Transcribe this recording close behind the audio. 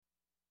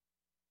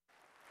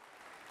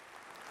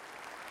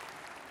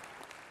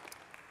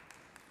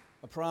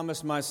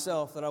promised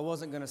myself that I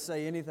wasn't going to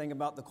say anything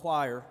about the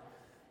choir,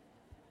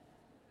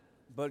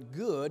 but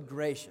good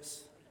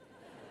gracious.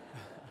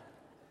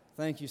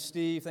 Thank you,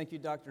 Steve. Thank you,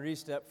 Dr.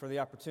 Estep, for the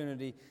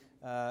opportunity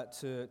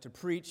to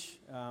preach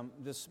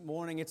this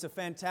morning. It's a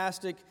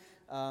fantastic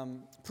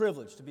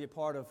privilege to be a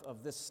part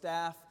of this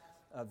staff,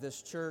 of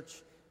this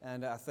church,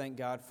 and I thank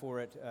God for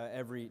it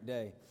every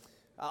day.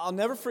 I'll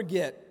never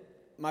forget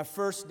my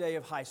first day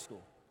of high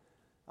school.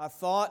 I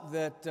thought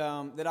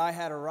that I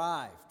had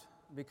arrived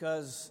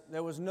because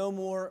there was no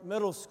more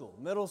middle school.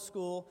 Middle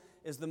school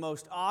is the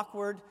most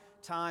awkward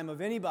time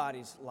of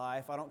anybody's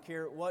life. I don't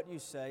care what you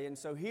say. And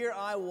so here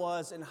I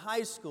was in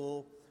high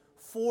school,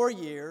 4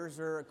 years,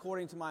 or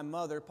according to my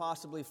mother,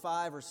 possibly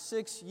 5 or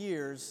 6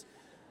 years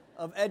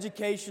of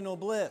educational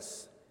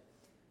bliss.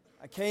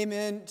 I came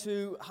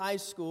into high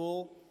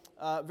school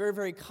very,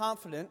 very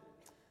confident.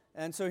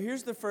 And so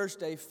here's the first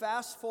day.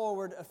 Fast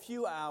forward a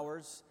few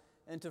hours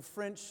into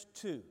French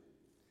 2.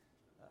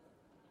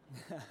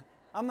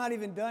 I'm not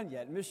even done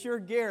yet. Monsieur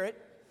Garrett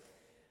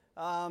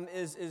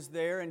is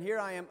there, and here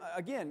I am,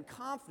 again,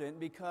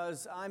 confident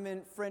because I'm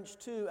in French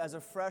 2 as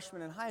a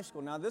freshman in high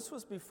school. Now, this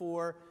was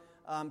before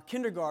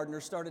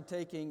kindergartners started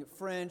taking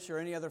French or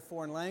any other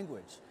foreign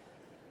language.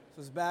 This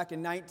was back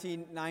in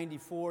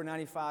 1994,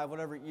 95,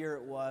 whatever year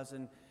it was,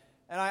 and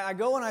I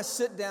go and I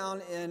sit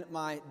down in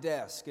my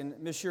desk, and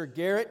Monsieur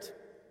Garrett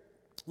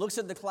looks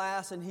at the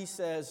class and he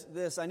says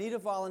this: "I need a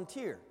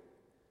volunteer."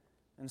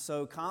 And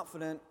so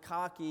confident,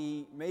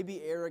 cocky,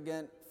 maybe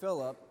arrogant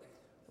Philip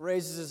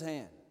raises his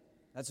hand.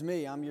 "That's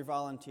me, I'm your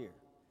volunteer."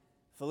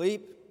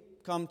 "Philippe,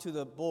 come to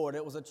the board."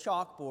 It was a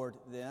chalkboard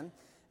then.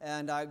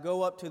 And I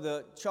go up to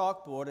the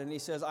chalkboard and he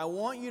says, "I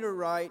want you to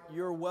write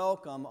your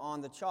welcome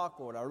on the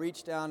chalkboard." I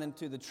reach down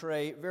into the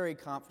tray very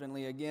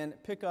confidently again,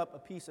 pick up a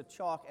piece of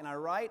chalk, and I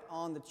write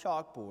on the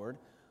chalkboard,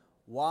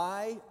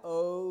 Y-O-U-R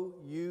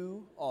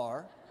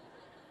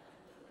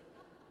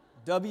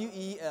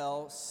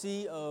W-E-L-C-O-M-E.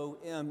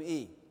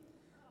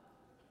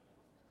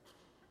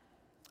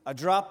 I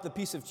drop the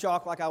piece of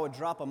chalk like I would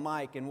drop a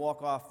mic and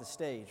walk off the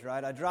stage,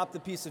 right? I drop the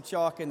piece of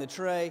chalk in the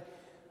tray.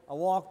 I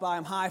walk by,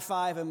 I'm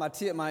high-fiving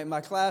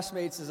my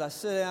classmates as I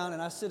sit down,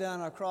 and I sit down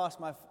and I cross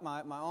my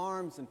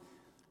arms, and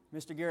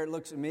Mr. Garrett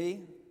looks at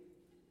me.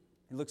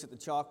 He looks at the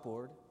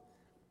chalkboard.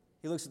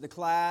 He looks at the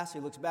class. He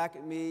looks back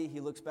at me. He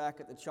looks back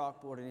at the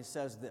chalkboard, and he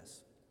says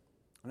this.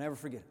 I'll never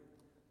forget it.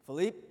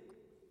 "Philippe."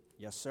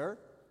 "Yes, sir."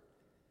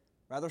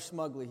 Rather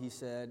smugly, he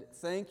said,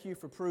 "Thank you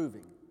for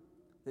proving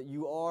that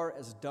you are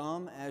as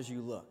dumb as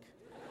you look."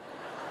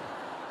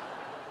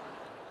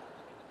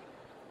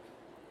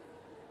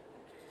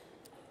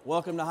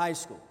 Welcome to high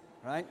school,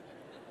 right?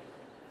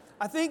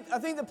 I think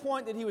the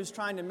point that he was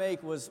trying to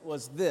make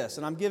was this,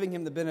 and I'm giving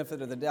him the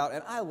benefit of the doubt,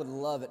 and I would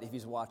love it if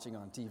he's watching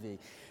on TV,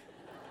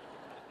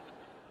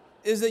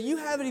 is that you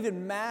haven't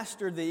even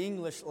mastered the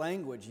English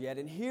language yet,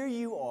 and here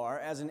you are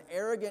as an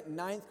arrogant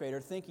ninth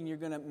grader thinking you're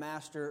going to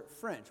master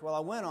French. Well,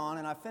 I went on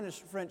and I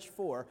finished French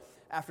 4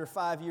 after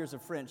 5 years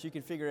of French. You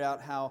can figure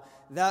out how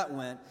that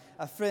went.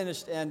 I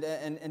finished and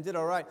did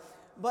all right.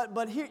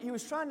 But here, he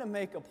was trying to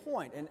make a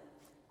point, and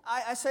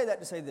I say that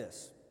to say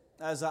this.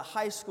 As a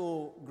high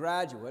school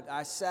graduate,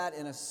 I sat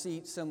in a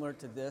seat similar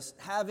to this,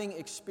 having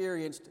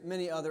experienced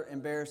many other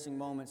embarrassing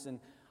moments in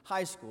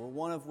high school,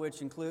 one of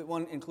which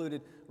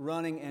included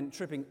running and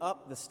tripping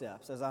up the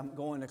steps as I'm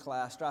going to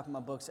class, dropping my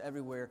books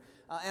everywhere,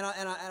 and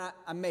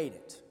I made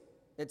it.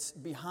 It's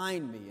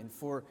behind me, and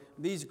for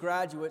these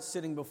graduates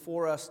sitting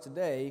before us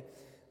today,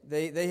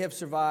 they have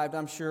survived,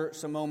 I'm sure,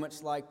 some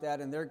moments like that,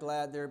 and they're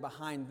glad they're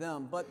behind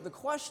them. But the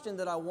question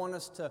that I want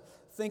us to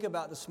think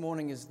about this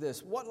morning is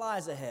this: what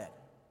lies ahead?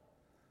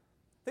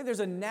 I think there's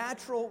a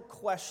natural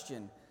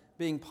question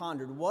being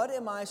pondered. What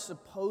am I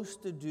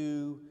supposed to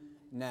do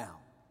now?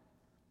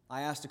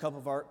 I asked a couple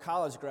of our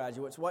college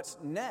graduates, what's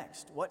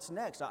next? What's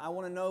next? I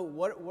want to know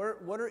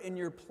what are in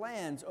your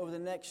plans over the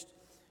next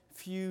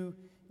few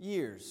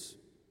years.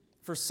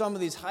 For some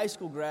of these high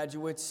school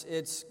graduates,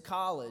 it's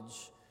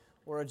college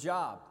or a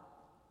job.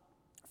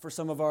 For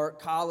some of our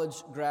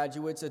college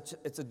graduates,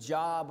 it's a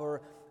job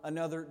or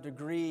another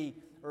degree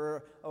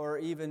or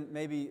even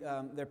maybe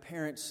their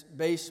parents'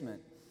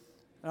 basement.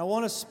 And I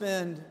want to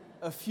spend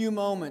a few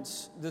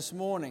moments this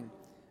morning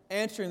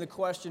answering the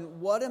question,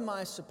 what am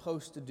I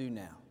supposed to do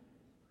now?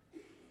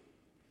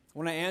 I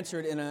want to answer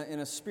it in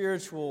a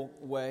spiritual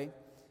way.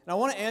 And I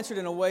want to answer it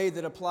in a way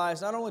that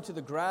applies not only to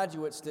the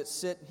graduates that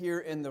sit here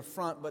in the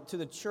front, but to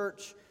the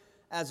church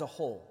as a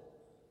whole.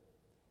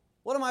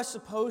 What am I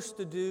supposed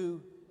to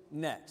do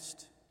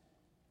next?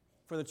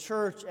 For the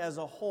church as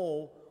a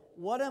whole,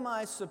 what am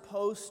I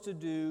supposed to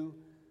do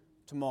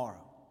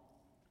tomorrow?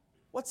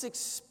 What's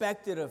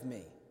expected of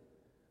me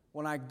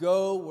when I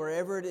go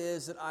wherever it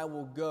is that I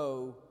will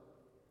go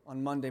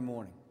on Monday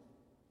morning?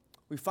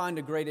 We find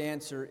a great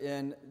answer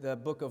in the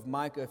book of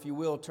Micah. If you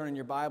will, turn in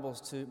your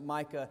Bibles to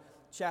Micah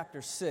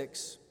chapter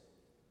 6.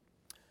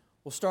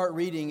 We'll start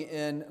reading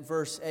in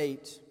verse 8.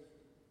 It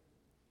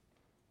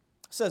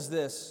says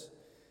this: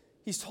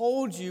 "He's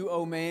told you,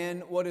 O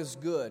man, what is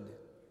good.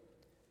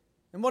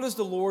 And what does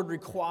the Lord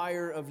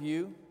require of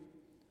you?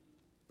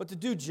 But to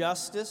do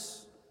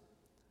justice,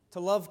 to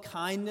love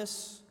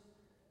kindness,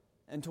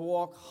 and to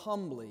walk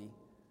humbly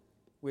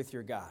with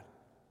your God.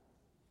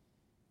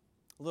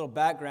 A little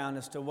background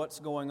as to what's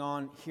going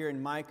on here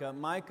in Micah.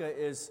 Micah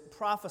is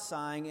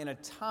prophesying in a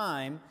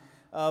time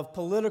of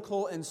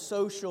political and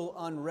social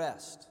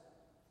unrest.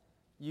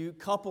 You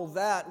couple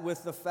that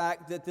with the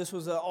fact that this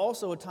was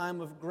also a time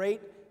of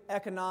great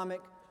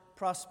economic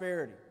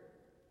prosperity.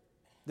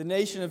 The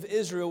nation of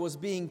Israel was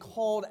being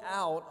called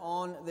out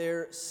on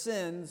their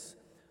sins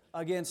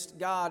against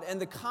God,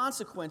 and the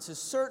consequences,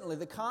 certainly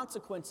the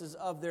consequences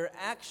of their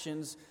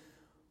actions,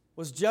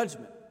 was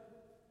judgment.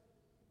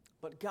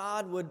 But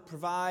God would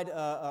provide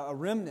a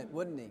remnant,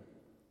 wouldn't He?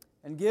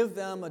 And give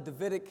them a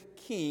Davidic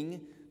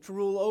king to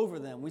rule over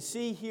them. We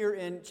see here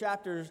in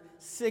chapters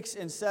 6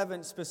 and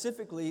 7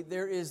 specifically,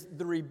 there is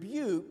the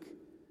rebuke,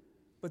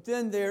 but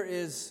then there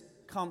is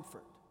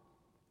comfort.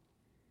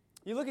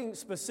 You're looking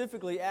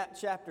specifically at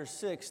chapter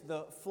 6,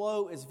 the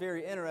flow is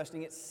very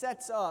interesting. It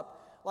sets up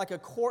like a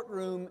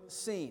courtroom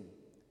scene.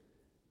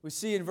 We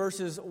see in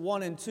verses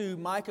 1 and 2,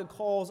 Micah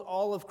calls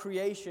all of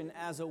creation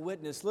as a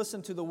witness.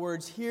 Listen to the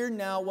words, "Hear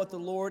now what the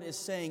Lord is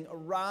saying.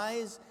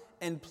 Arise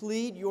and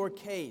plead your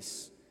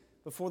case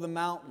before the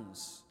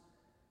mountains,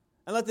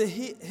 and let the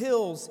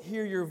hills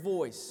hear your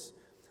voice.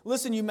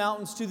 Listen, you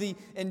mountains, to the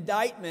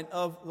indictment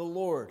of the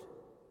Lord,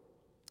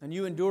 and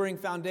you enduring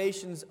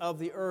foundations of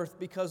the earth,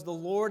 because the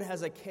Lord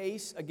has a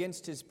case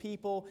against His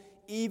people,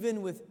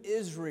 even with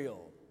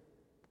Israel,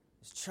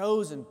 His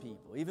chosen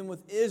people. Even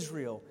with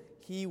Israel,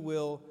 He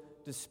will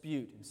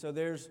dispute." And so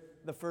there's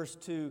the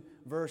first two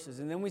verses.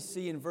 And then we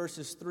see in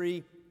verses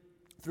 3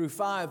 through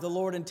 5, the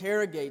Lord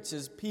interrogates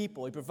His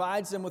people. He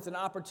provides them with an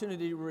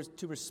opportunity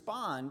to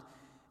respond.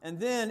 And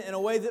then, in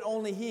a way that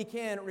only He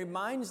can,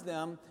 reminds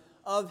them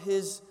of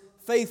His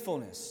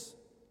faithfulness.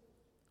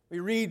 We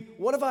read,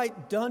 "What have I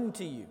done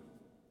to you?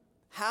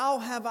 How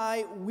have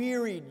I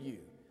wearied you?"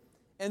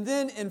 And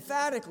then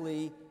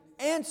emphatically,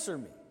 "Answer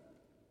me."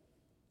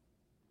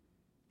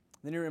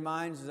 Then He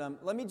reminds them,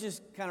 let me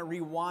just kind of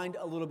rewind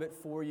a little bit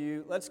for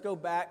you. Let's go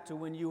back to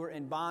when you were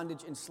in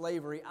bondage and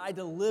slavery. I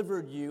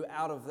delivered you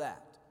out of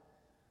that.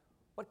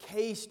 What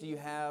case do you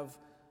have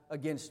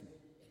against me?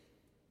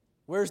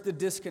 Where's the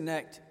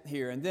disconnect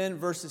here? And then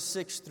verses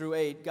 6 through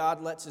 8,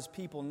 God lets His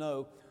people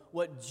know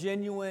what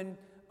genuine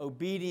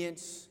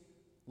obedience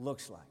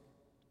looks like.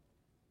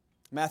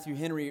 Matthew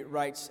Henry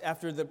writes,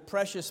 "After the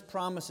precious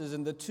promises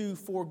in the two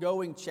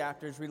foregoing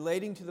chapters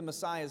relating to the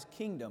Messiah's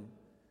kingdom,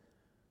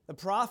 the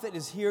prophet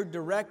is here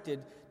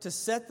directed to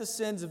set the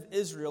sins of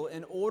Israel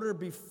in order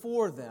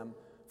before them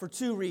for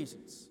two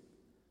reasons: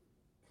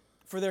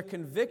 for their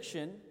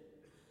conviction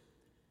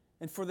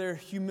and for their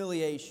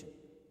humiliation."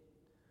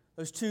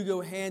 Those two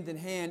go hand in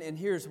hand, and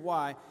here's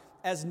why.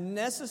 As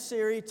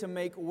necessary to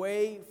make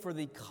way for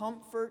the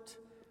comfort,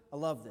 I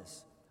love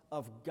this,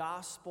 of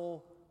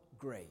gospel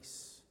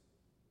grace.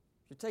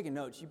 If you're taking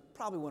notes, you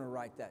probably want to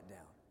write that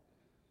down.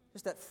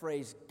 Just that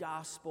phrase,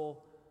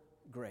 gospel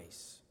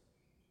grace.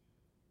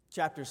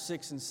 Chapter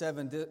 6 and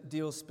 7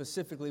 deals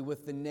specifically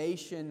with the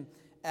nation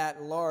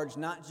at large,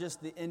 not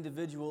just the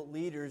individual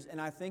leaders. And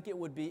I think it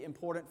would be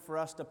important for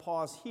us to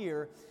pause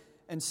here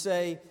and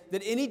say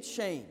that any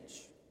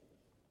change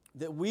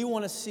that we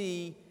want to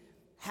see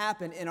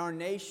happen in our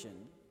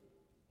nation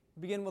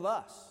begin with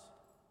us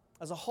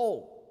as a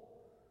whole.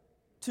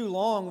 Too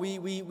long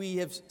we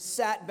have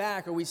sat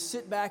back, or we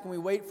sit back and we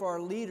wait for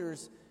our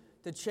leaders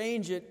to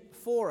change it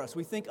for us.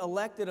 We think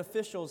elected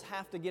officials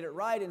have to get it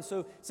right, and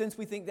so since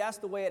we think that's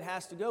the way it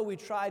has to go, we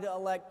try to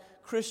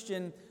elect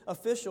Christian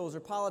officials or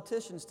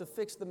politicians to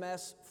fix the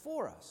mess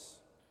for us.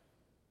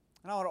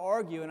 And I would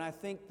argue, and I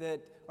think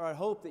that, or I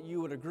hope that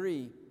you would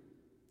agree,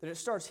 that it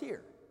starts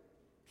here.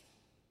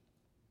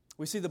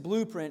 We see the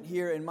blueprint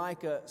here in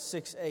Micah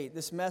 6:8.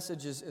 This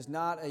message is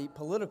not a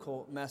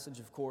political message,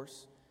 of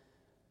course,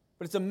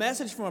 but it's a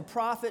message from a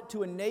prophet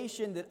to a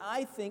nation that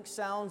I think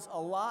sounds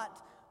a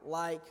lot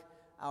like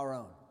our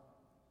own.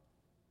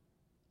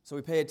 So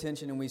we pay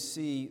attention and we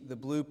see the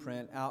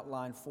blueprint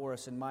outlined for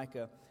us in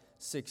Micah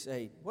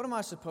 6:8. What am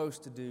I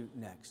supposed to do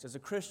next? As a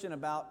Christian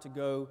about to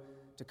go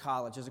to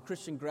college, as a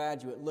Christian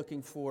graduate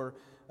looking for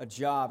a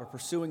job or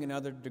pursuing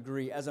another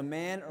degree, as a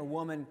man or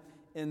woman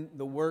in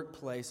the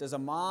workplace, as a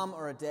mom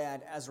or a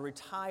dad, as a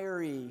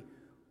retiree,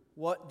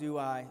 what do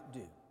I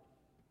do?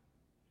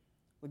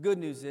 The good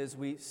news is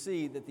we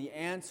see that the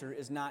answer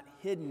is not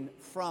hidden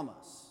from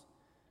us.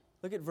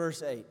 Look at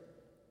verse 8.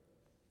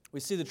 We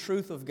see the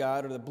truth of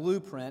God, or the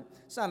blueprint.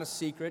 It's not a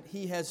secret.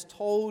 He has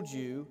told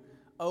you,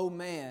 O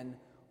man,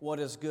 what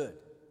is good.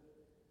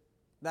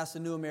 That's the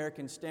New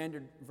American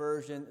Standard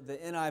Version. The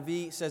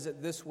NIV says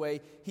it this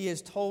way: He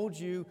has told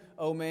you,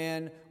 O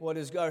man, what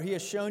is good. Or He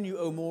has shown you,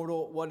 O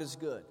mortal, what is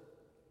good.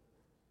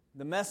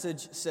 The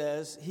Message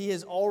says He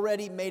has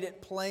already made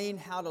it plain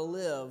how to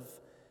live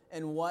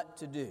and what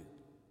to do.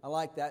 I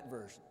like that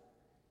version.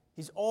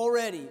 He's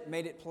already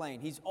made it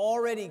plain. He's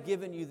already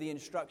given you the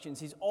instructions.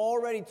 He's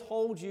already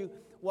told you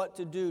what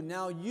to do.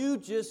 Now you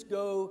just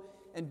go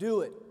and do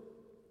it.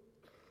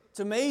 It's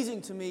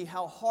amazing to me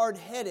how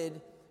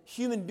hard-headed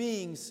human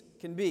beings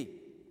can be.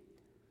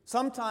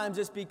 Sometimes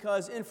it's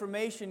because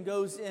information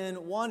goes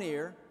in one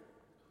ear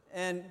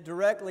and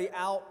directly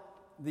out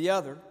the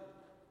other.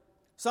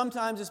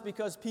 Sometimes it's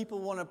because people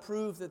want to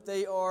prove that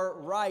they are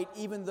right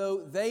even though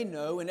they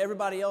know and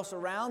everybody else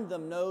around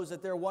them knows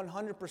that they're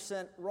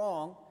 100%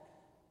 wrong.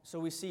 So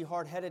we see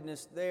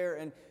hard-headedness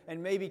there,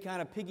 and maybe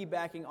kind of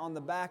piggybacking on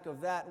the back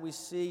of that, we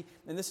see,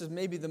 and this is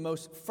maybe the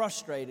most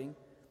frustrating,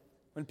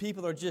 when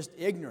people are just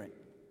ignorant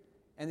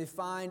and they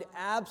find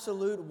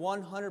absolute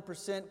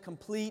 100%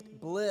 complete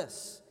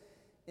bliss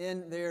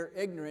in their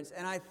ignorance.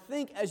 And I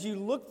think as you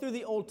look through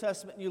the Old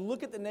Testament and you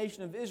look at the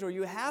nation of Israel,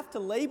 you have to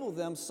label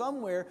them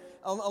somewhere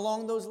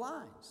along those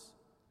lines.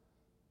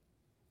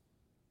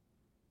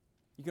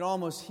 You can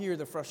almost hear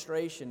the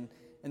frustration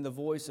in the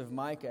voice of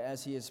Micah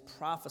as he is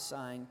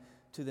prophesying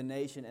to the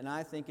nation. And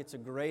I think it's a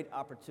great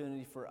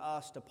opportunity for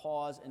us to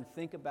pause and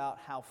think about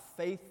how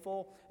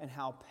faithful and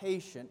how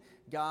patient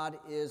God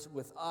is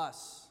with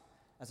us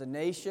as a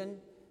nation,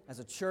 as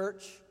a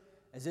church,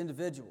 as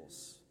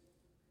individuals.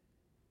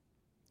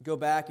 Go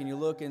back and you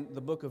look in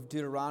the book of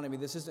Deuteronomy.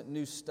 This isn't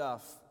new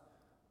stuff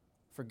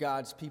for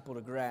God's people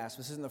to grasp.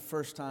 This isn't the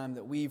first time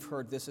that we've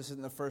heard this. This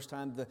isn't the first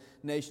time the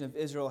nation of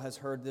Israel has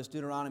heard this.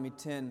 Deuteronomy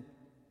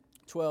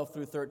 10:12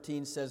 through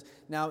 13 says,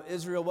 "Now,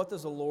 Israel, what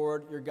does the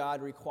Lord your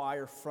God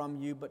require from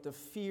you but to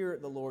fear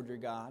the Lord your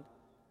God,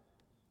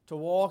 to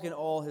walk in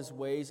all his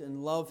ways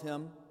and love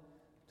him,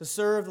 to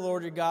serve the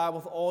Lord your God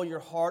with all your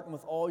heart and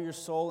with all your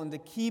soul, and to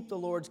keep the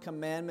Lord's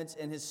commandments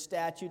and his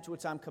statutes,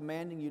 which I'm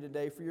commanding you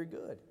today for your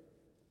good."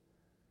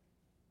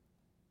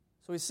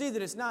 So we see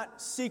that it's not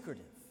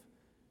secretive.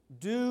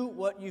 Do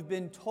what you've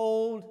been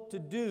told to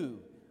do.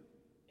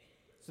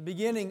 It's the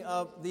beginning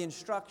of the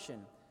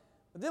instruction.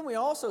 But then we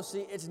also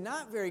see it's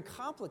not very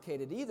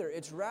complicated either.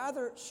 It's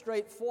rather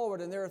straightforward.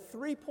 And there are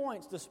 3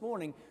 points this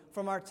morning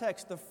from our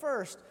text. The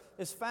first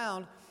is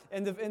found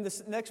in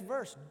this next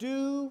verse.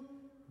 Do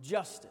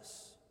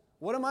justice.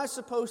 What am I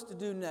supposed to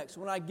do next?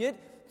 When I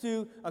get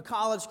to a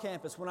college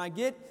campus, when I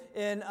get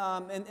in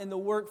the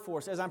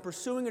workforce, as I'm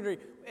pursuing a degree,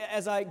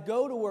 as I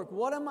go to work,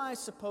 what am I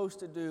supposed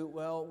to do?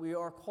 Well, we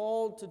are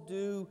called to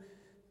do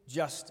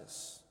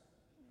justice.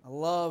 I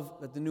love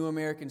that the New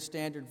American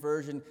Standard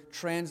Version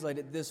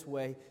translated it this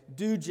way: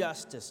 do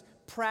justice,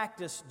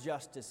 practice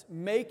justice,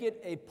 make it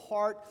a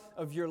part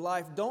of your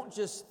life. Don't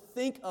just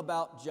think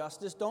about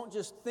justice. Don't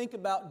just think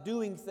about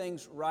doing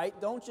things right.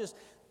 Don't just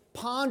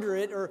ponder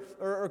it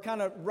or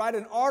kind of write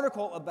an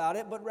article about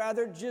it, but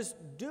rather just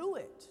do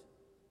it.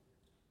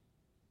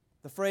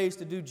 The phrase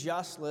 "to do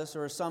justice,"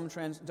 or some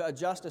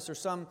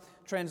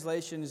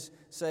translations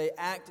say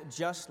 "act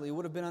justly,"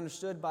 would have been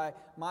understood by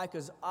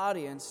Micah's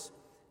audience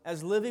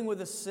as living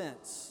with a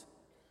sense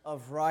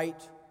of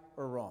right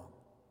or wrong.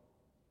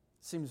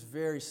 Seems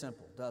very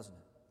simple, doesn't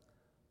it?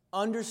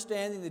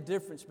 Understanding the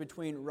difference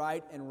between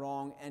right and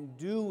wrong and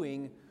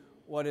doing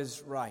what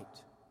is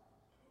right.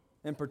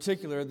 In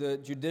particular, the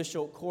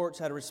judicial courts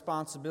had a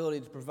responsibility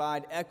to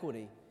provide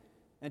equity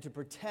and to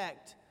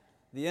protect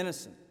the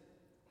innocent.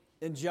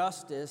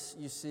 Injustice,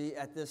 you see,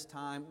 at this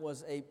time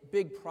was a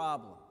big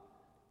problem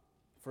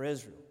for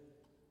Israel.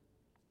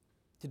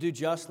 To do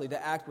justly,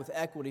 to act with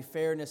equity,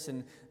 fairness,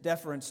 and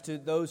deference to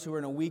those who are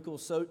in a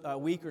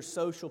weaker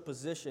social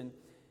position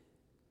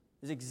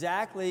is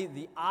exactly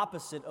the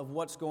opposite of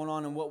what's going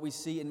on in what we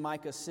see in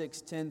Micah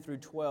 6:10 through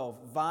 12.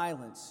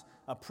 Violence,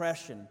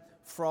 oppression,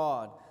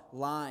 fraud,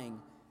 lying,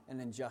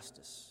 and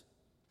injustice.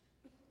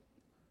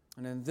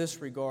 And in this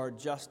regard,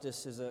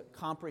 justice is a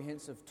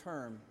comprehensive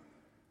term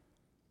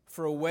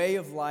for a way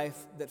of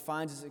life that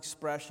finds its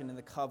expression in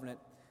the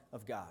covenant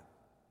of God.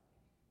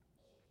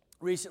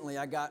 Recently,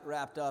 I got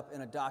wrapped up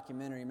in a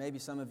documentary. Maybe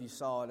some of you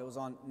saw it. It was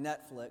on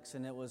Netflix,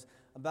 and it was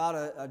about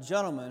a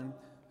gentleman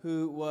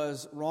who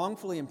was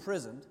wrongfully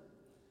imprisoned,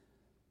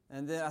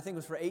 and then I think it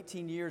was for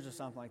 18 years or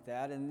something like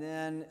that, and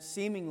then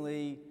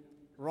seemingly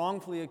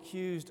wrongfully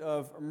accused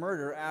of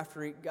murder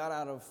after he got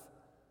out of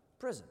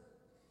prison.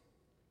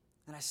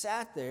 And I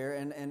sat there,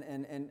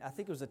 and I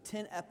think it was a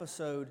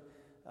 10-episode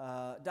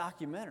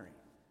documentary.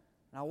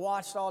 And I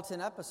watched all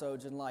 10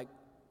 episodes in like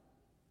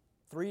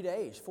 3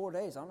 days, 4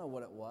 days, I don't know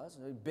what it was.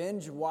 I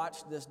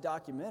binge-watched this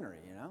documentary,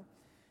 you know.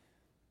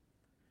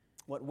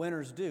 What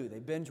winners do, they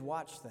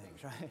binge-watch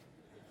things, right?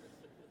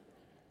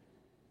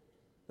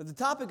 But the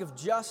topic of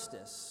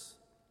justice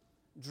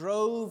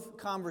drove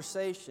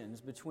conversations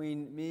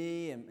between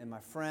me and my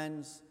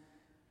friends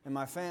and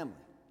my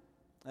family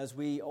as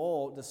we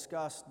all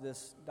discussed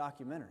this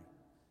documentary.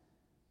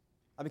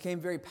 I became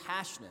very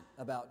passionate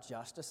about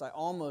justice. I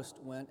almost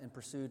went and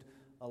pursued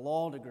a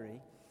law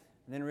degree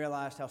and then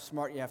realized how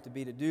smart you have to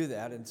be to do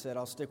that and said,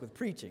 I'll stick with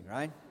preaching,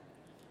 right?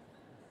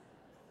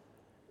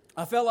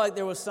 I felt like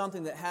there was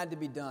something that had to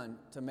be done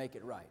to make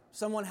it right.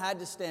 Someone had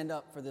to stand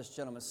up for this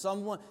gentleman.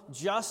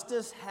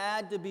 Justice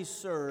had to be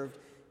served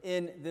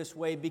in this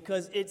way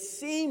because it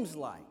seems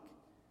like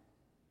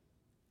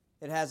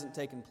it hasn't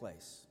taken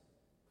place.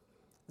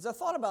 As I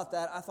thought about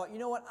that, I thought, you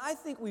know what? I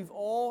think we've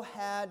all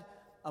had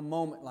a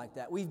moment like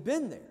that. We've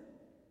been there.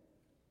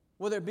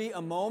 Whether it be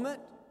a moment,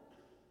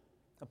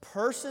 a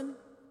person,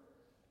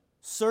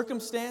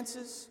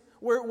 circumstances,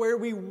 where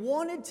we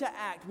wanted to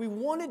act, we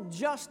wanted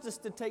justice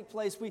to take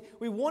place,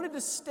 we wanted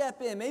to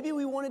step in, maybe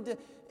we wanted to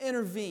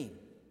intervene.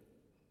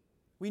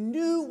 We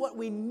knew what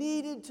we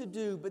needed to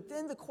do, but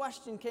then the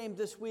question came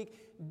this week,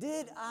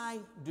 did I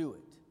do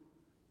it?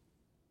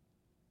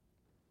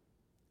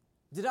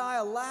 Did I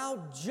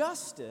allow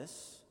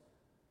justice,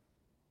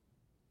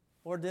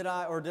 or did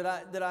I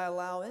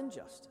allow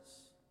injustice?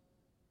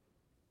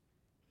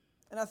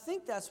 And I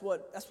think that's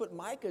what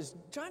Micah's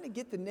trying to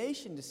get the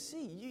nation to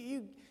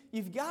see.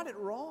 You've got it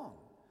wrong.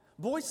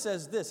 Boyce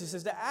says this. He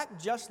says, to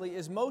act justly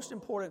is most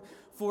important,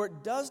 for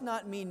it does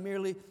not mean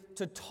merely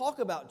to talk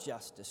about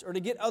justice or to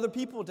get other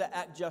people to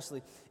act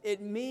justly.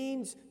 It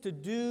means to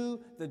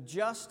do the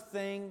just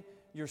thing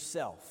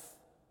yourself.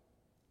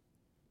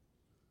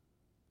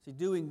 See,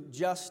 doing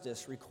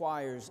justice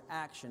requires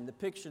action. The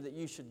picture that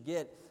you should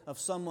get of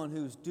someone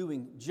who's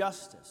doing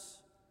justice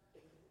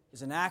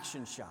is an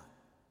action shot.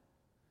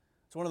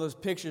 It's one of those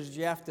pictures that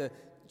you have to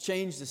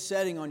change the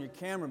setting on your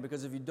camera,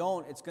 because if you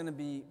don't, it's going to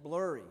be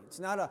blurry. It's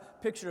not a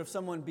picture of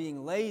someone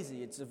being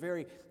lazy. It's a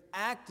very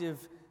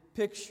active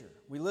picture.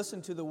 We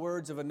listen to the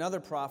words of another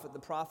prophet, the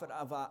prophet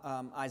of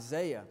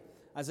Isaiah,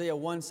 Isaiah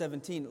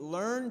 1:17.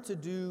 Learn to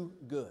do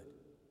good.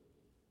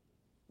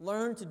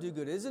 Learn to do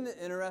good. Isn't it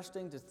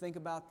interesting to think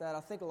about that? I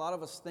think a lot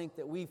of us think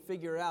that we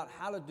figure out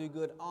how to do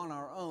good on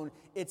our own.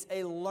 It's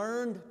a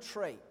learned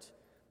trait.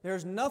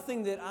 There's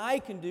nothing that I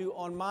can do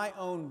on my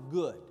own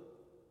good.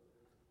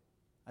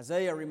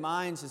 Isaiah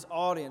reminds his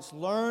audience,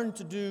 learn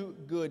to do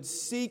good,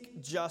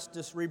 seek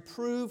justice,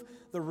 reprove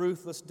the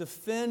ruthless,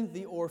 defend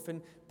the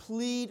orphan,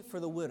 plead for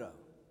the widow.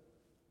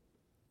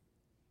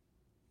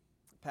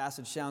 The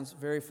passage sounds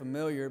very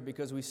familiar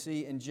because we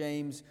see in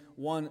James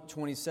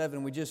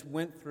 1:27, we just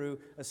went through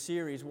a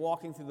series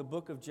walking through the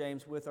book of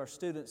James with our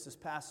students this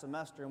past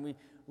semester, and we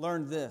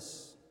learned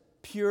this: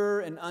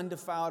 pure and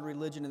undefiled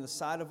religion in the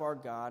sight of our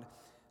God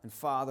and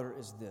Father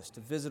is this, to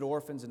visit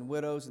orphans and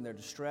widows in their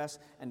distress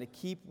and to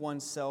keep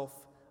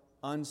oneself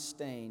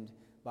unstained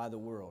by the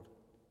world.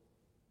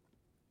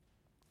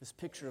 This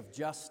picture of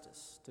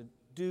justice, to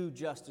do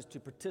justice, to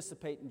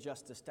participate in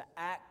justice, to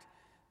act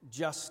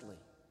justly,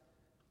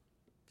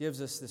 gives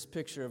us this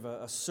picture of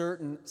a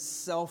certain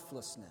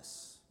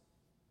selflessness,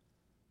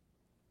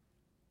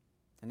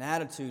 an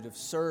attitude of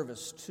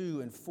service to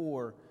and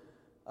for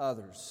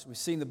others. We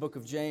see in the book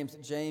of James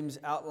that James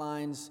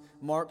outlines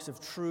marks of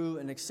true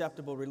and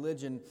acceptable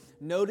religion,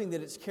 noting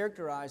that it's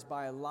characterized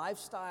by a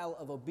lifestyle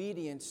of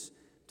obedience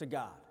to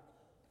God,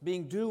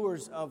 being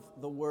doers of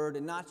the word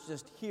and not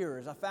just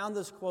hearers. I found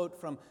this quote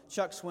from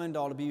Chuck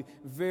Swindoll to be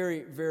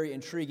very, very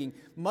intriguing.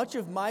 Much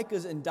of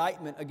Micah's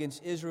indictment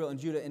against Israel and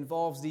Judah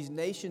involves these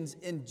nations'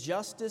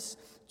 injustice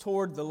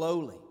toward the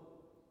lowly.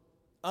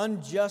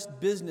 Unjust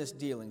business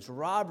dealings,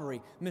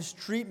 robbery,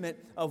 mistreatment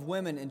of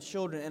women and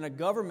children, and a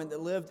government that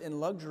lived in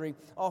luxury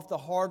off the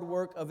hard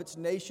work of its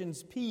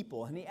nation's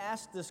people. And he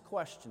asked this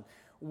question: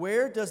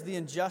 where does the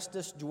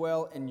injustice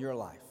dwell in your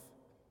life?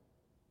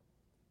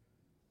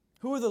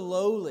 Who are the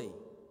lowly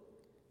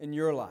in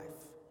your life?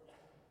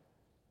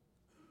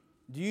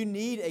 Do you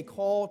need a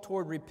call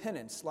toward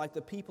repentance like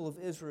the people of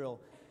Israel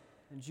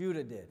and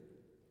Judah did?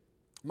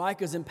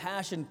 Micah's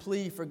impassioned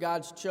plea for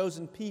God's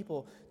chosen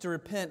people to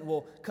repent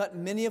will cut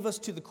many of us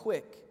to the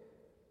quick.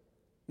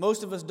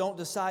 Most of us don't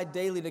decide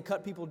daily to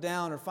cut people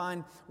down or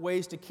find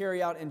ways to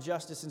carry out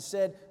injustice.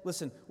 Instead,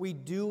 listen, we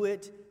do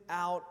it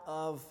out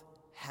of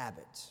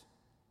habit.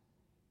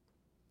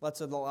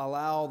 Let's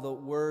allow the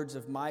words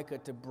of Micah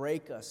to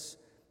break us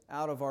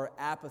out of our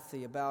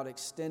apathy about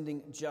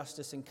extending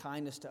justice and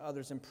kindness to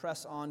others and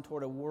press on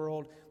toward a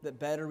world that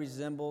better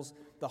resembles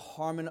the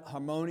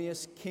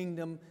harmonious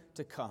kingdom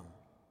to come.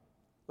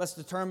 Let's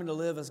determine to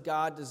live as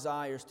God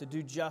desires, to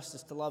do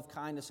justice, to love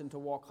kindness, and to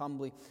walk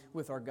humbly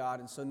with our God.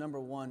 And so, number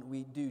one,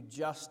 we do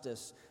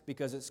justice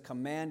because it's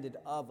commanded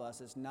of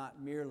us. It's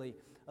not merely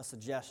a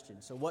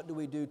suggestion. So what do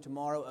we do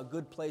tomorrow? A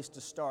good place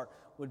to start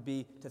would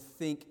be to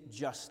think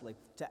justly,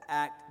 to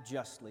act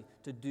justly,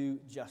 to do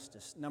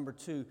justice. Number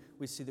two,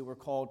 we see that we're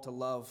called to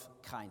love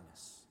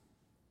kindness.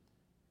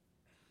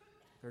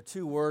 There are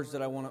two words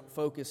that I want to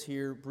focus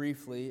here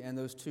briefly, and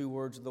those two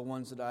words are the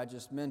ones that I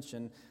just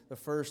mentioned. The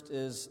first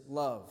is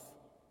love.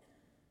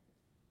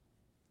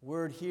 The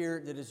word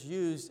here that is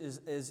used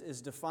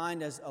is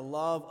defined as a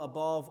love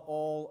above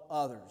all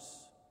others.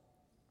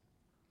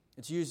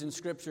 It's used in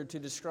Scripture to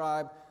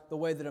describe the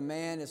way that a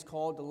man is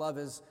called to love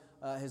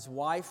his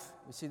wife.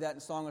 We see that in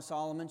Song of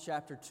Solomon,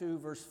 chapter 2,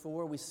 verse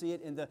 4. We see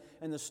it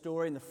in the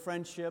story, in the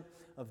friendship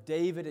of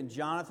David and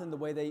Jonathan, the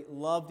way they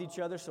loved each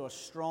other, so a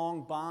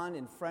strong bond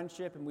in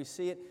friendship. And we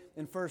see it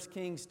in 1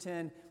 Kings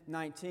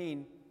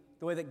 10:19,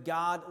 the way that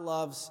God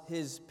loves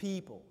His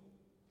people.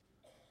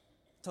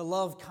 To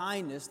love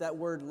kindness, that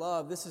word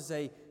love, this is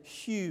a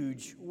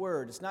huge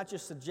word. It's not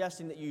just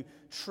suggesting that you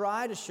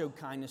try to show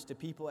kindness to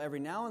people every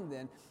now and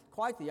then,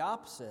 quite the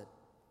opposite.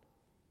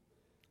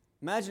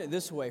 Imagine it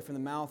this way from the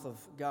mouth of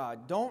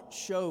God: don't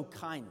show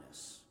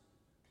kindness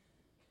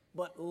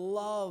but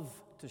love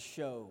to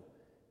show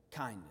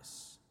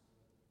kindness.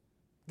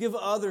 Give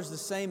others the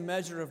same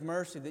measure of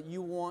mercy that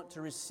you want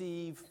to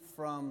receive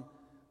from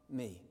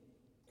me.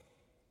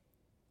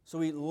 So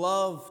we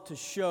love to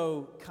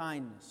show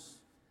kindness.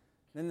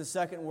 Then the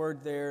second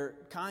word there,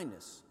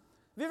 kindness.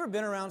 Have you ever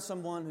been around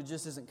someone who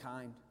just isn't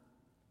kind?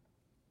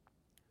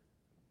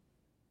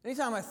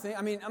 Anytime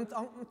I'm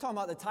talking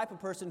about the type of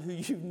person who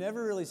you've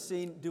never really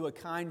seen do a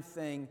kind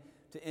thing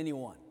to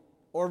anyone,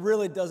 or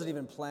really doesn't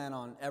even plan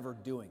on ever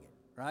doing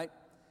it, right?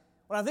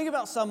 When I think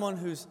about someone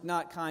who's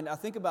not kind, I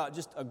think about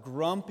just a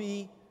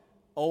grumpy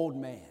old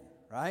man,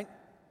 right?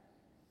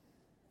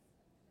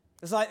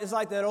 It's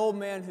like that old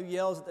man who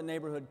yells at the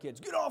neighborhood kids,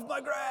 "Get off my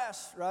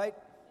grass," right?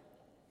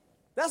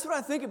 That's what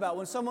I think about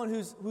when someone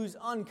who's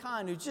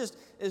unkind, who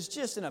is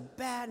just in a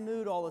bad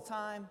mood all the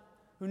time,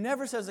 who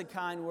never says a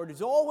kind word,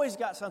 who's always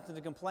got something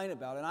to complain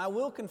about. And I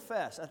will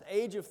confess, at the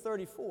age of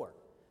 34,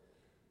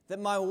 that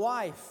my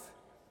wife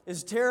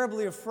is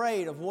terribly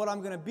afraid of what I'm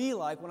going to be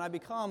like when I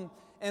become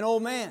an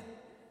old man.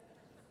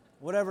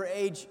 Whatever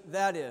age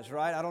that is,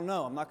 right? I don't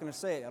know. I'm not going to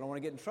say it. I don't want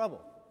to get in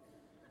trouble.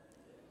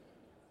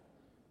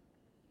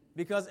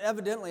 Because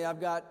evidently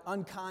I've got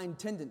unkind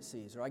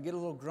tendencies, or I get a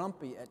little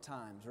grumpy at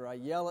times, or I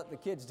yell at the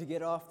kids to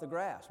get off the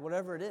grass,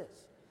 whatever it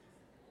is.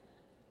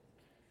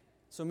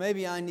 So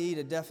maybe I need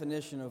a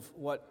definition of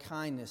what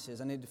kindness is.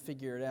 I need to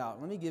figure it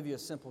out. Let me give you a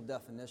simple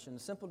definition. The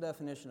simple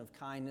definition of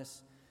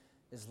kindness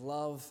is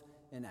love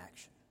in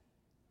action.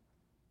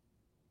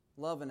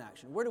 Love in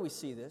action. Where do we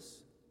see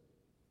this?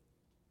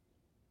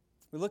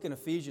 We look in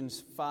Ephesians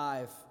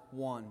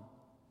 5:1.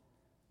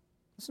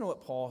 Listen to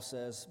what Paul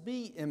says.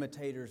 Be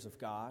imitators of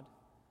God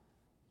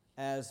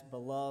as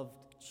beloved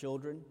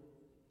children,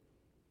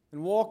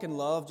 and walk in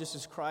love just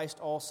as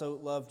Christ also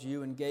loved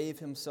you and gave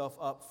himself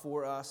up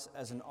for us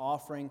as an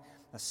offering,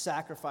 a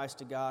sacrifice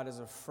to God as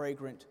a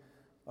fragrant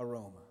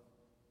aroma.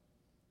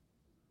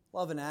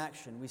 Love in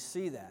action, we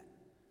see that.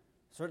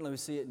 Certainly we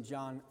see it in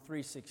John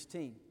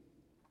 3:16.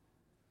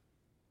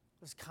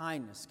 It's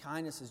kindness.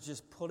 Kindness is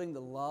just putting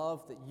the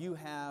love that you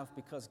have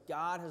because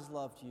God has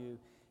loved you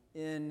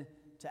into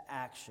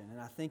action. And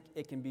I think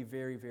it can be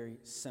very, very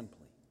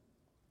simply.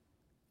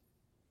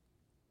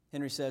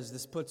 Henry says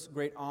this puts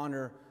great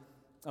honor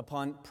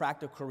upon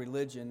practical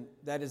religion,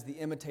 that is the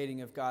imitating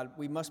of God.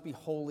 We must be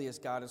holy as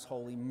God is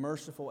holy,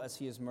 merciful as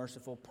he is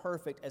merciful,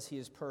 perfect as he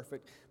is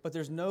perfect. But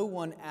there's no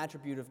one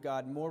attribute of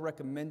God more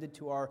recommended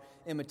to our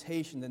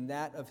imitation than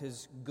that of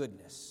his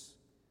goodness.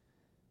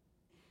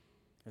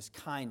 There's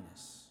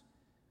kindness.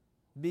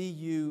 Be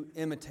you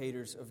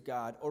imitators of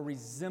God, or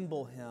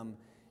resemble him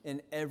in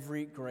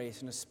every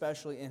grace, and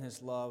especially in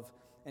his love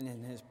and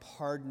in his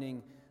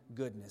pardoning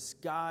goodness.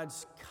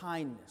 God's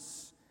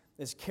kindness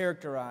is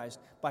characterized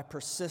by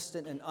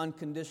persistent and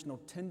unconditional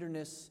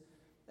tenderness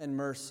and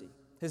mercy.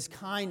 His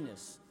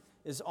kindness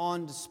is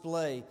on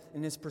display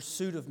in his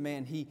pursuit of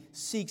man. He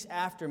seeks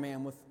after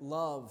man with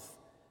love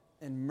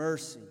and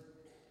mercy.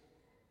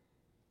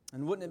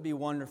 And wouldn't it be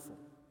wonderful,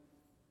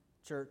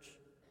 church,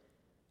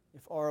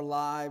 if our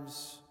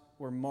lives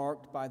were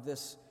marked by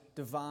this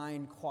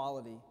divine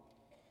quality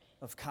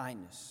of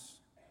kindness,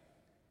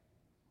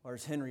 or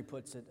as Henry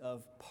puts it,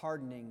 of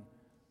pardoning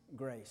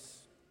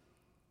grace.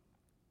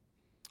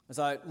 As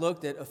I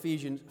looked at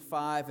Ephesians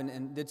 5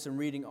 and did some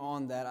reading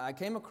on that, I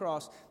came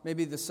across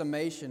maybe the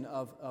summation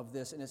of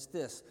this, and it's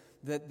this,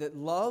 that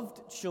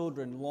loved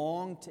children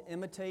long to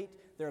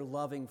imitate their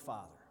loving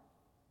father.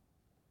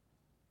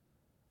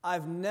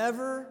 I've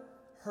never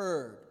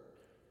heard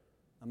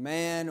a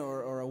man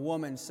or a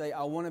woman say,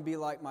 I want to be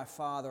like my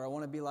father, I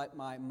want to be like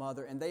my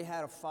mother, and they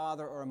had a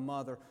father or a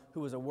mother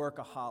who was a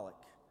workaholic,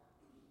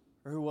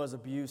 or who was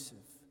abusive,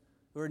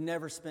 who had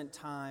never spent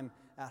time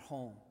at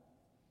home,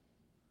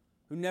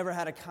 who never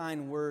had a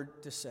kind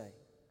word to say.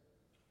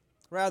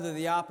 Rather,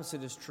 the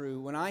opposite is true.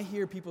 When I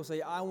hear people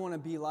say, I want to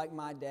be like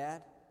my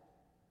dad,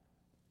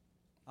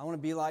 I want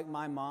to be like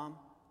my mom,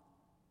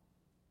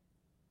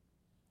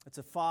 it's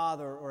a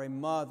father or a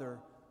mother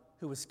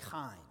who was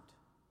kind,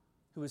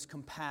 who was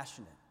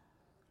compassionate,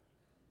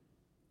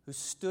 who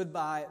stood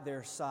by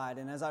their side.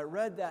 And as I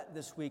read that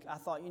this week, I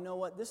thought, you know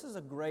what? This is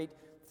a great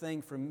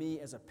thing for me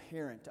as a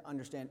parent to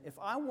understand. If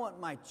I want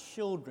my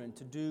children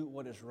to do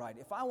what is right,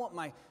 if I want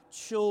my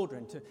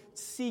children to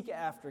seek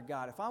after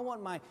God, if I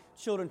want my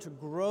children to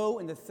grow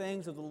in the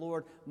things of the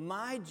Lord,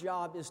 my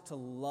job is to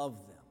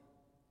love them.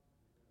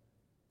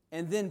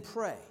 And then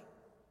pray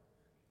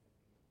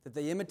that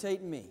they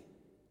imitate me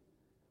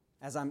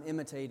as I'm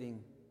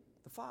imitating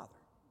the Father.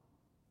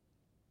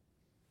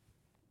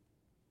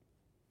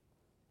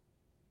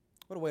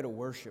 What a way to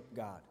worship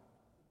God,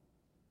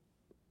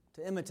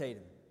 to imitate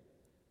him,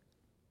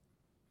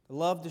 to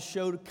love to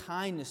show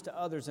kindness to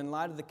others in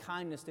light of the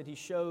kindness that he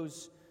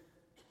shows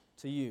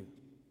to you.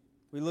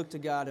 We look to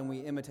God and we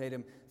imitate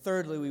him.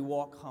 Thirdly, we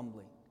walk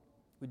humbly.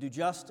 We do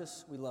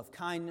justice, we love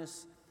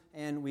kindness,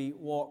 and we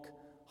walk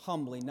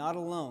humbly, not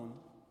alone.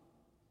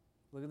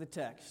 Look at the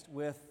text,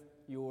 with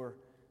your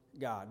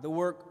God. The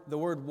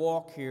word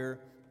walk here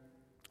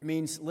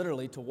means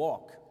literally to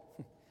walk.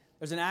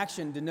 There's an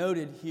action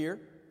denoted here.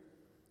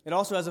 It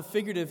also has a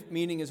figurative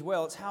meaning as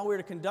well. It's how we're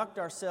to conduct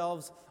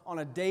ourselves on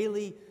a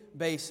daily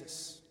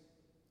basis.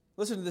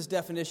 Listen to this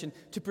definition.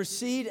 To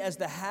proceed as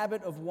the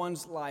habit of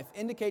one's life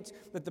indicates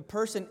that the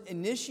person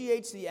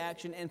initiates the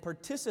action and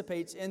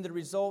participates in the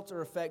results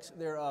or effects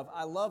thereof.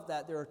 I love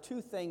that. There are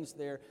two things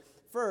there.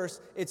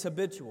 First, it's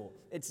habitual.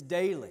 It's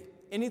daily.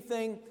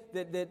 Anything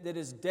that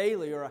is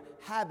daily or a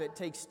habit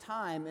takes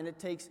time and it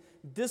takes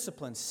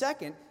discipline.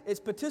 Second,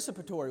 it's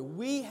participatory.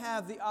 We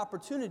have the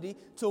opportunity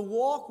to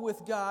walk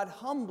with God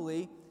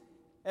humbly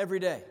every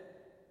day.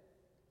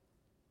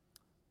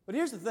 But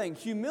here's the thing,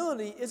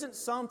 humility isn't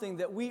something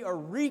that we are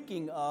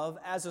reeking of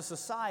as a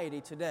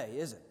society today,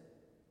 is it?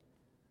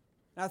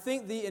 And I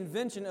think the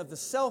invention of the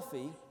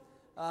selfie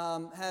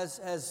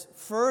has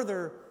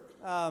further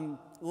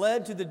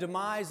led to the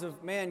demise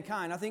of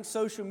mankind. I think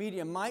social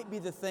media might be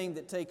the thing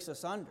that takes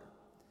us under.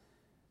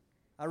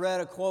 I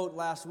read a quote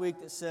last week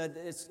that said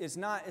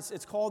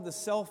it's called the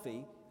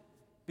selfie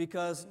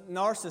because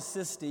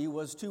narcissisty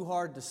was too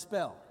hard to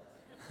spell.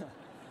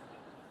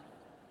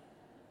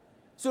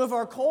 So if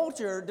our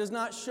culture does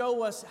not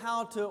show us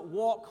how to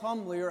walk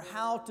humbly or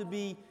how to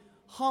be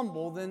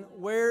humble, then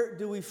where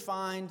do we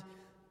find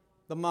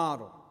the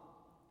model?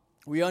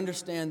 We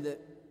understand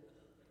that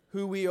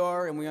who we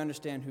are and we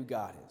understand who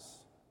God is.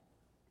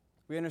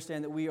 We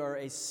understand that we are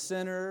a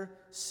sinner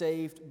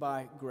saved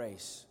by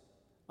grace.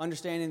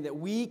 Understanding that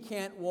we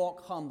can't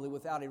walk humbly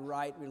without a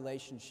right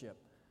relationship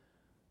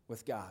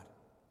with God.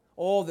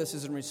 All this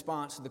is in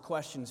response to the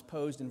questions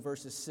posed in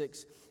verses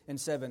 6 and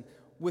 7.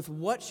 With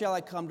what shall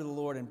I come to the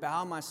Lord and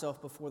bow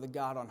myself before the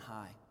God on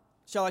high?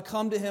 Shall I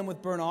come to him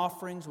with burnt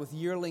offerings, with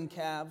yearling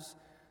calves?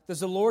 Does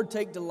the Lord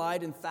take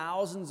delight in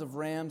thousands of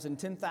rams and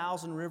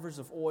 10,000 rivers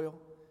of oil?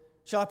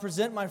 Shall I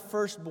present my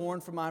firstborn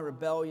for my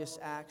rebellious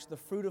acts, the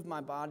fruit of my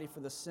body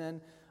for the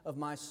sin of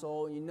my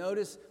soul? You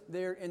notice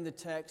there in the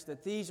text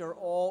that these are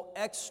all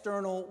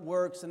external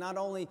works, and not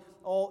only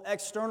all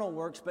external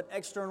works, but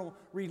external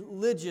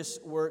religious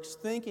works,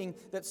 thinking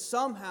that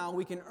somehow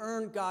we can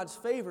earn God's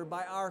favor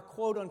by our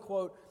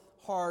quote-unquote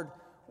hard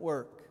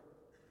work.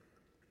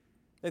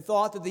 They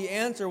thought that the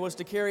answer was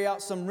to carry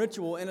out some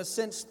ritual, in a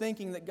sense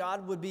thinking that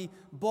God would be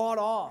bought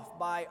off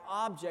by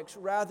objects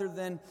rather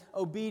than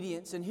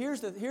obedience. And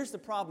here's the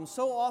problem.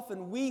 So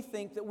often we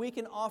think that we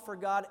can offer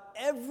God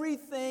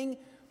everything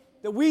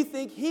that we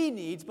think He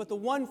needs, but the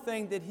one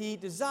thing that He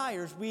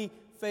desires, we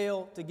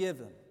fail to give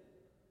Him.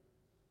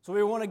 So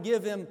we want to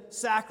give Him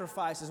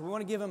sacrifices. We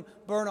want to give Him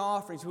burnt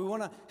offerings. We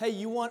want to, hey,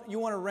 you want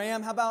a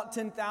ram? How about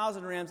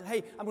 10,000 rams?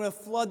 Hey, I'm going to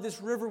flood this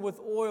river with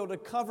oil to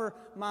cover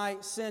my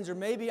sins. Or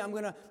maybe I'm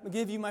going to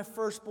give you my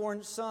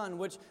firstborn son,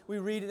 which we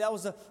read, that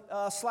was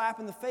a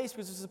slap in the face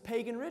because it's a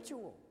pagan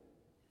ritual.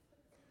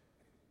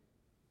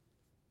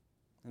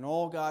 And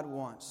all God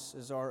wants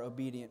is our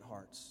obedient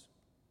hearts.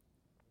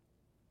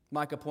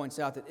 Micah points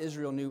out that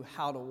Israel knew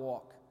how to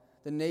walk.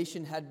 The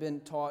nation had been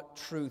taught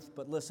truth,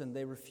 but listen,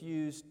 they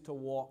refused to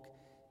walk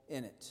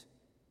in it.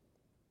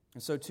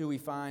 And so too we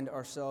find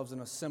ourselves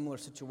in a similar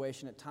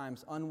situation at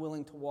times,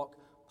 unwilling to walk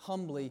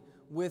humbly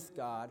with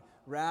God.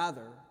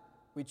 Rather,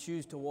 we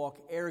choose to walk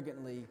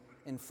arrogantly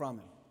in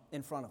front of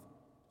Him.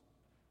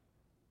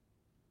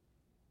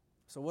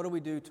 So what do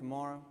we do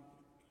tomorrow?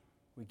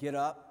 We get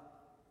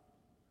up,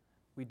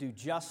 we do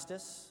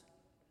justice,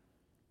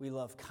 we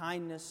love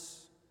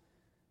kindness,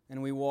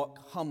 and we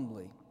walk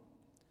humbly.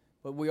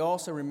 But we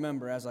also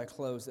remember, as I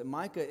close, that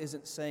Micah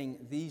isn't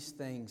saying these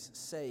things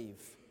save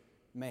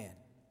man.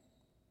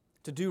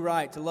 To do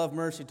right, to love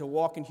mercy, to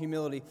walk in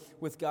humility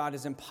with God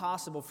is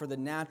impossible for the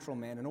natural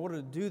man. In order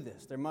to do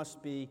this, there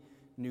must be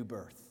new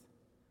birth.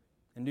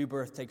 And new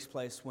birth takes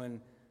place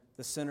when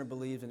the sinner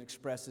believes and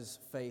expresses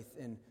faith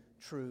in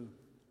true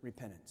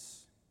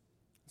repentance.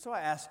 So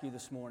I ask you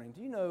this morning,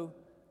 do you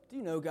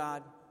know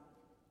God?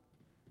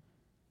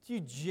 Do you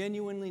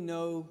genuinely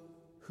know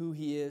who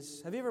He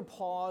is? Have you ever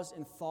paused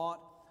and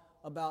thought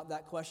about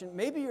that question?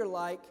 Maybe you're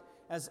like,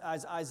 as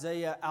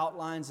Isaiah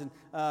outlines in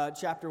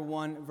chapter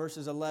 1,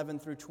 verses 11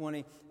 through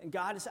 20, and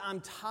God is,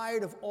 I'm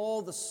tired of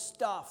all the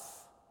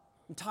stuff.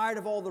 I'm tired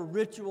of all the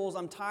rituals.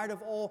 I'm tired of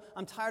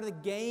the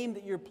game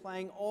that you're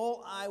playing.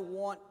 All I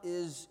want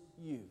is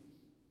you.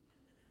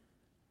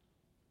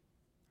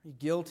 Are you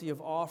guilty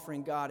of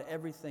offering God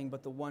everything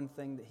but the one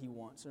thing that He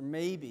wants? Or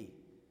maybe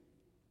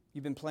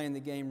you've been playing the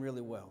game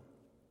really well.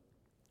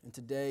 And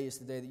today is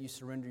the day that you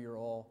surrender your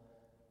all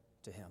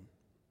to Him.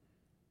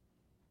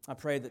 I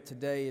pray that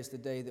today is the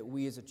day that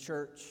we as a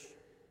church,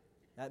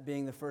 that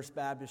being the First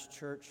Baptist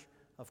Church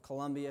of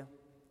Columbia,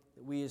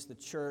 that we as the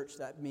church,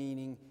 that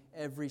meaning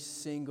every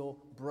single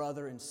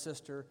brother and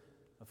sister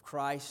of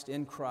Christ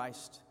in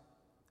Christ,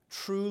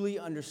 truly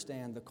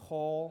understand the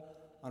call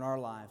on our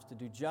lives to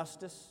do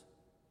justice,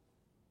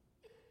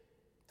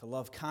 to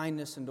love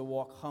kindness, and to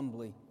walk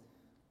humbly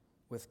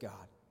with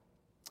God.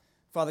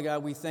 Father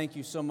God, we thank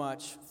You so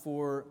much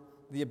for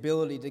the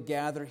ability to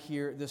gather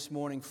here this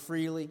morning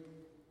freely.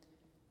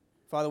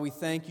 Father, we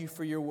thank You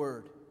for Your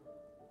word.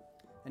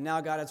 And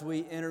now, God, as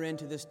we enter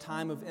into this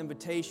time of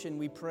invitation,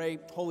 we pray,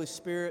 Holy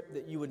Spirit,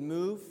 that you would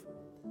move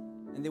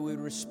and that we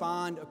would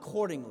respond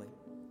accordingly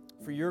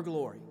for your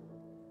glory.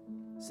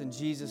 It's in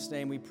Jesus'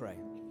 name we pray.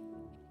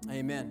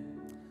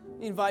 Amen.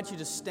 I invite you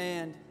to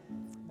stand,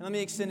 and let me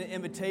extend an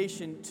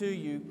invitation to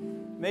you.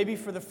 Maybe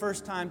for the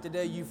first time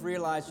today, you've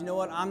realized, you know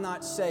what, I'm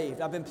not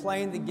saved. I've been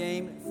playing the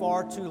game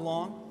far too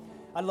long.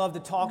 I'd love to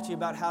talk to you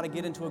about how to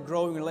get into a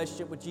growing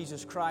relationship with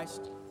Jesus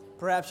Christ.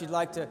 Perhaps you'd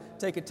like to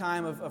take a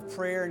time of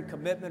prayer and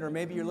commitment, or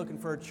maybe you're looking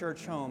for a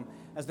church home.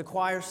 As the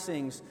choir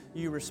sings,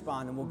 you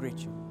respond, and we'll greet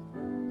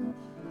you.